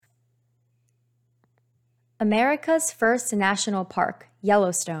America's first national park,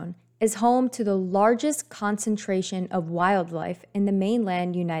 Yellowstone, is home to the largest concentration of wildlife in the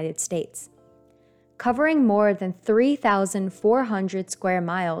mainland United States. Covering more than 3,400 square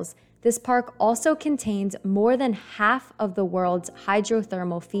miles, this park also contains more than half of the world's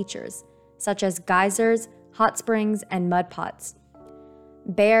hydrothermal features, such as geysers, hot springs, and mud pots.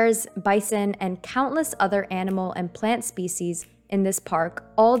 Bears, bison, and countless other animal and plant species in this park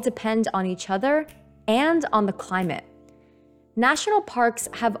all depend on each other and on the climate. National parks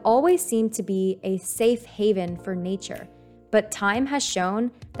have always seemed to be a safe haven for nature, but time has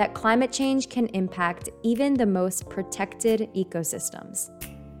shown that climate change can impact even the most protected ecosystems.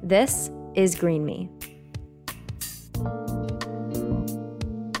 This is Green Me.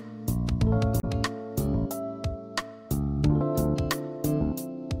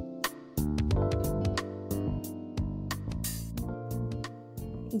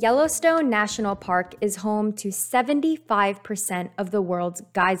 Yellowstone National Park is home to 75% of the world's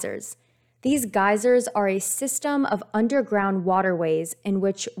geysers. These geysers are a system of underground waterways in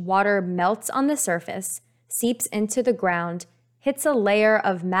which water melts on the surface, seeps into the ground, hits a layer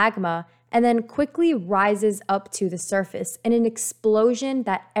of magma, and then quickly rises up to the surface in an explosion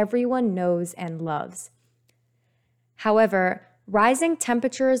that everyone knows and loves. However, rising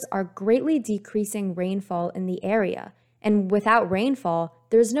temperatures are greatly decreasing rainfall in the area, and without rainfall,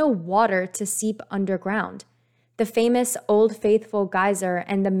 there's no water to seep underground. The famous Old Faithful Geyser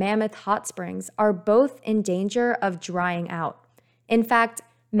and the Mammoth Hot Springs are both in danger of drying out. In fact,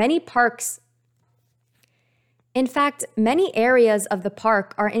 many areas of the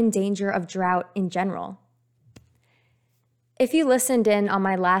park are in danger of drought in general. If you listened in on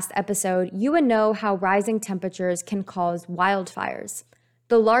my last episode, you would know how rising temperatures can cause wildfires.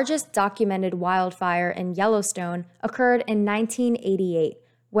 The largest documented wildfire in Yellowstone occurred in 1988,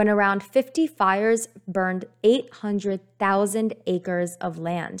 when around 50 fires burned 800,000 acres of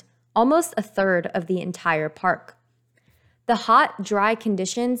land, almost a third of the entire park. The hot, dry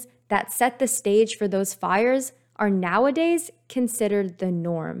conditions that set the stage for those fires are nowadays considered the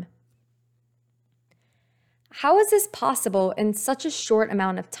norm. How is this possible in such a short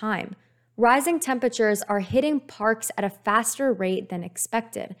amount of time? Rising temperatures are hitting parks at a faster rate than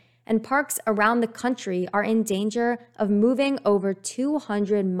expected, and parks around the country are in danger of moving over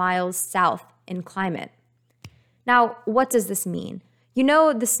 200 miles south in climate. Now, what does this mean? You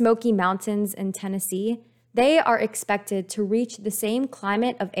know the Smoky Mountains in Tennessee? They are expected to reach the same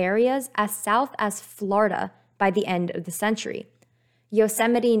climate of areas as south as Florida by the end of the century.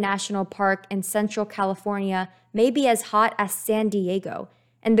 Yosemite National Park in Central California may be as hot as San Diego,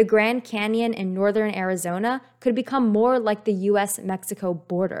 and the Grand Canyon in northern Arizona could become more like the US-Mexico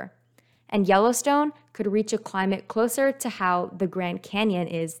border. And Yellowstone could reach a climate closer to how the Grand Canyon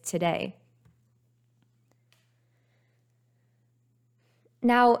is today.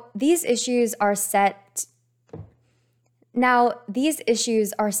 Now, these issues are set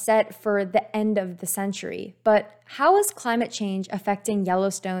for the end of the century, but how is climate change affecting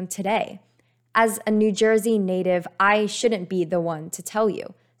Yellowstone today? As a New Jersey native, I shouldn't be the one to tell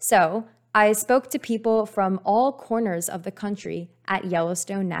you. So I spoke to people from all corners of the country at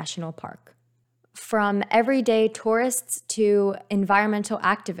Yellowstone National Park. From everyday tourists to environmental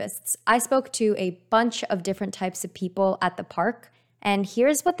activists, I spoke to a bunch of different types of people at the park, and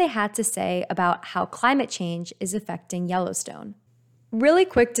here's what they had to say about how climate change is affecting Yellowstone. Really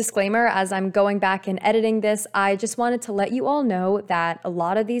quick disclaimer, as I'm going back and editing this, I just wanted to let you all know that a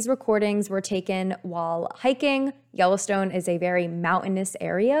lot of these recordings were taken while hiking. Yellowstone is a very mountainous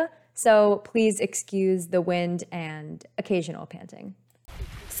area, so please excuse the wind and occasional panting.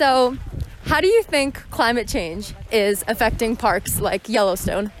 So, how do you think climate change is affecting parks like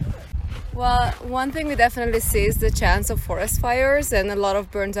Yellowstone? Well, one thing we definitely see is the chance of forest fires and a lot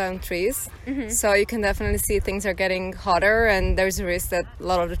of burned down trees. So you can definitely see things are getting hotter, and there's a risk that a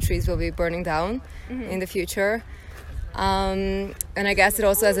lot of the trees will be burning down in the future. And I guess it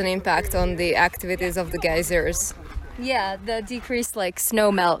also has an impact on the activities of the geysers. Yeah, the decreased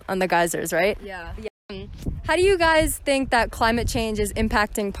snow melt on the geysers, right? Yeah. How do you guys think that climate change is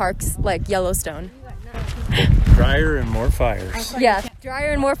impacting parks like Yellowstone? Drier and more fires. Yeah,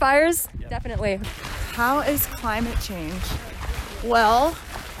 drier and more fires? Yep. Definitely. How is climate change? Well,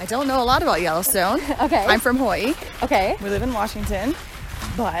 I don't know a lot about Yellowstone. Okay. I'm from Hawaii. Okay. We live in Washington.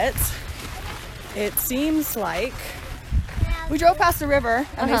 But it seems like we drove past the river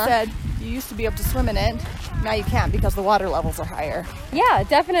and they said you used to be able to swim in it. Now you can't because the water levels are higher. Yeah,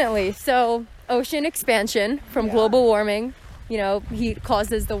 definitely. So ocean expansion from global warming, heat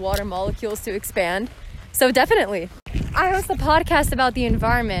causes the water molecules to expand. So definitely. I host a podcast about the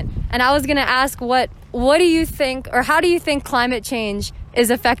environment, and I was going to ask what do you think, or how do you think climate change is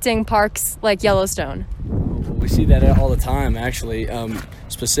affecting parks like Yellowstone? We see that all the time, actually.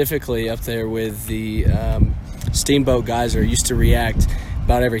 Specifically up there with the Steamboat geyser, used to react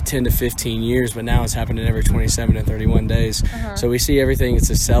about every 10 to 15 years, but now it's happening every 27 to 31 days. So we see everything,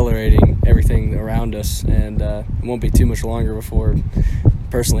 it's accelerating everything around us, and it won't be too much longer before,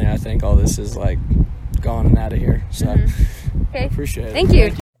 personally, I think all this is like gone and out of here. So Okay. I appreciate it. Thank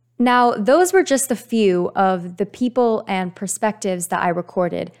you. Now, those were just a few of the people and perspectives that I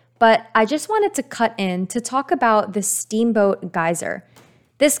recorded, but I just wanted to cut in to talk about the Steamboat geyser.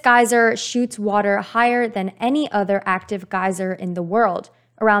 This geyser shoots water higher than any other active geyser in the world,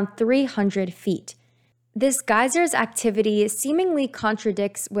 around 300 feet. This geyser's activity seemingly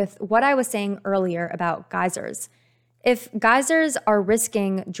contradicts with what I was saying earlier about geysers. If geysers are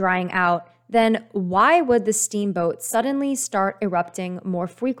risking drying out, then why would the Steamboat suddenly start erupting more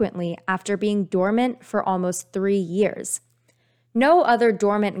frequently after being dormant for almost 3 years? No other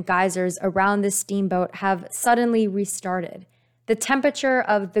dormant geysers around the Steamboat have suddenly restarted. The temperature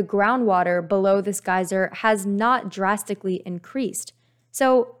of the groundwater below this geyser has not drastically increased.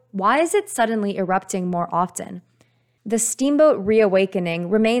 So why is it suddenly erupting more often? The Steamboat reawakening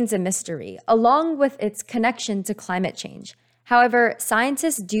remains a mystery, along with its connection to climate change. However,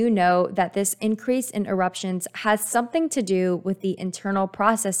 scientists do know that this increase in eruptions has something to do with the internal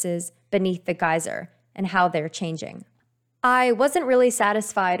processes beneath the geyser and how they're changing. I wasn't really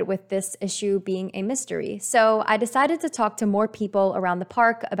satisfied with this issue being a mystery, so I decided to talk to more people around the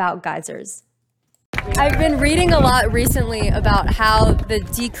park about geysers. I've been reading a lot recently about how the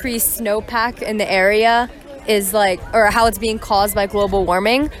decreased snowpack in the area is or how it's being caused by global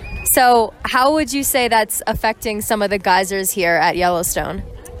warming. So how would you say that's affecting some of the geysers here at Yellowstone?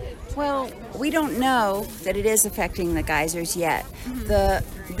 Well, we don't know that it is affecting the geysers yet.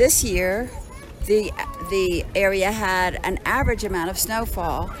 This year, the area had an average amount of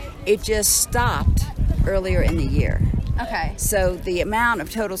snowfall. It just stopped earlier in the year. Okay. So the amount of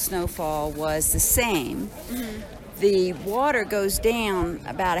total snowfall was the same. The water goes down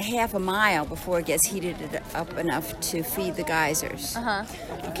about a half a mile before it gets heated up enough to feed the geysers.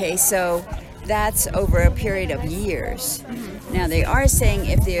 Okay, so that's over a period of years. Now they are saying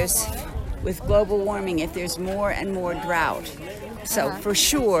with global warming, if there's more and more drought, so for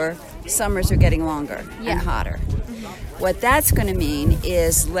sure, summers are getting longer and hotter. What that's going to mean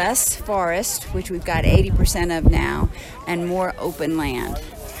is less forest, which we've got 80% of now, and more open land.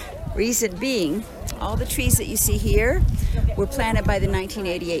 Reason being, all the trees that you see here were planted by the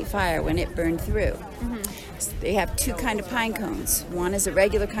 1988 fire when it burned through. They have two kind of pine cones. One is a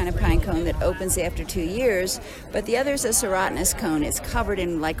regular kind of pine cone that opens after 2 years, but the other is a serotinous cone. It's covered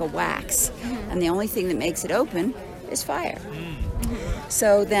in like a wax, and the only thing that makes it open is fire.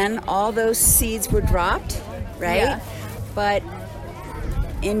 So then all those seeds were dropped, right? But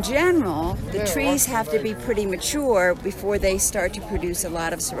in general, the trees have to be pretty mature before they start to produce a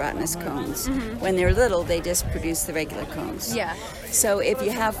lot of serotinous cones. When they're little, they just produce the regular cones. So if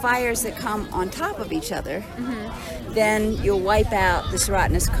you have fires that come on top of each other, then you'll wipe out the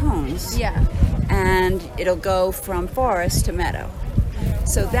serotinous cones. And it'll go from forest to meadow.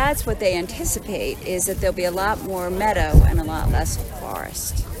 So that's what they anticipate, is that there'll be a lot more meadow and a lot less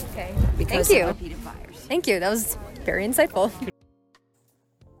forest. Okay. Because Thank you. of repeated fires. Thank you. That was very insightful.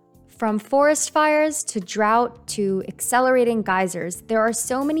 From forest fires to drought to accelerating geysers, there are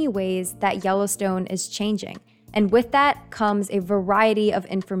so many ways that Yellowstone is changing. And with that comes a variety of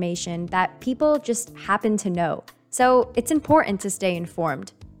information that people just happen to know. So it's important to stay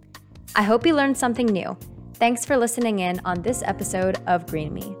informed. I hope you learned something new. Thanks for listening in on this episode of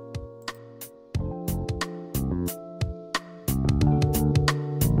Green Me.